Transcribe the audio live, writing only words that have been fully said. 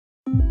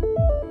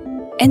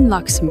In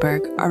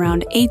Luxembourg,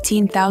 around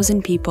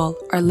 18,000 people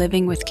are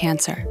living with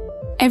cancer.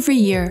 Every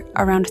year,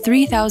 around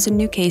 3,000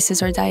 new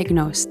cases are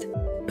diagnosed.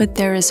 But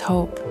there is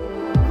hope.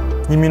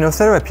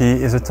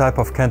 Immunotherapy is a type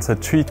of cancer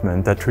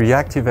treatment that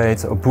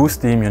reactivates or boosts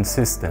the immune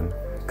system.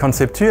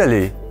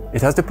 Conceptually,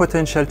 it has the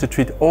potential to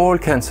treat all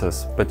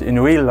cancers, but in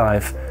real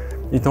life,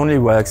 it only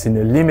works in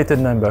a limited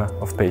number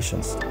of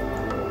patients.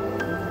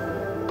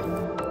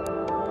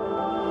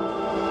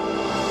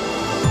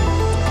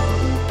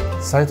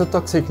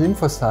 Cytotoxic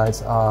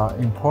lymphocytes are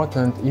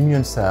important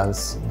immune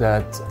cells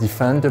that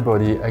defend the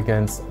body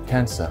against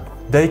cancer.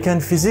 They can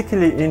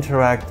physically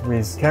interact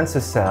with cancer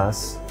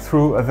cells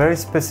through a very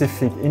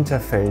specific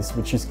interface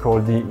which is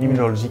called the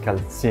immunological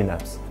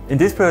synapse. In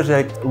this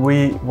project,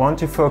 we want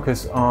to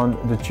focus on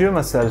the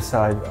tumor cell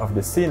side of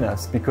the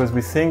synapse because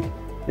we think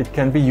it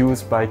can be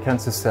used by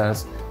cancer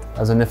cells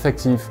as an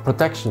effective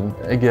protection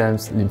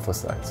against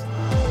lymphocytes.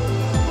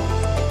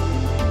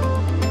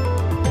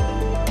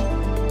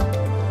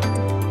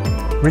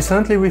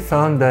 Recently, we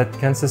found that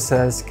cancer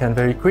cells can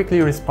very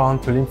quickly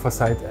respond to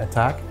lymphocyte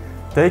attack.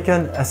 They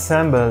can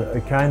assemble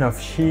a kind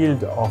of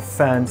shield or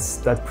fence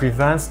that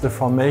prevents the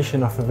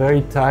formation of a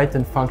very tight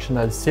and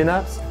functional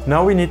synapse.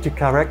 Now we need to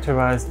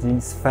characterize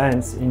these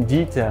fence in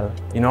detail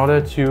in order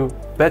to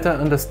better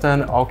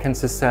understand how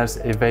cancer cells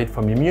evade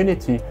from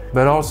immunity,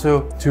 but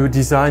also to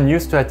design new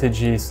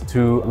strategies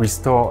to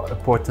restore a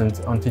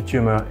potent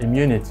anti-tumor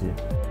immunity.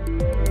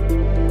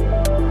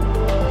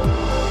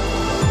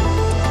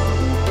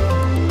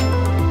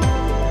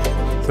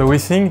 So we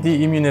think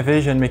the immune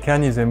evasion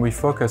mechanism we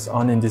focus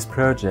on in this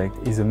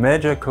project is a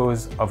major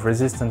cause of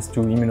resistance to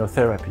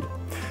immunotherapy.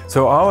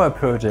 So our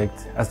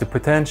project has the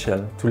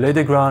potential to lay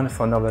the ground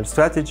for novel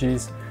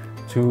strategies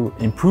to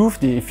improve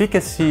the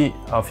efficacy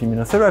of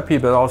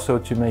immunotherapy, but also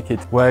to make it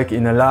work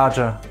in a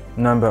larger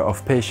number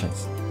of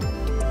patients.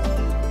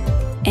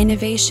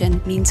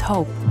 Innovation means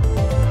hope.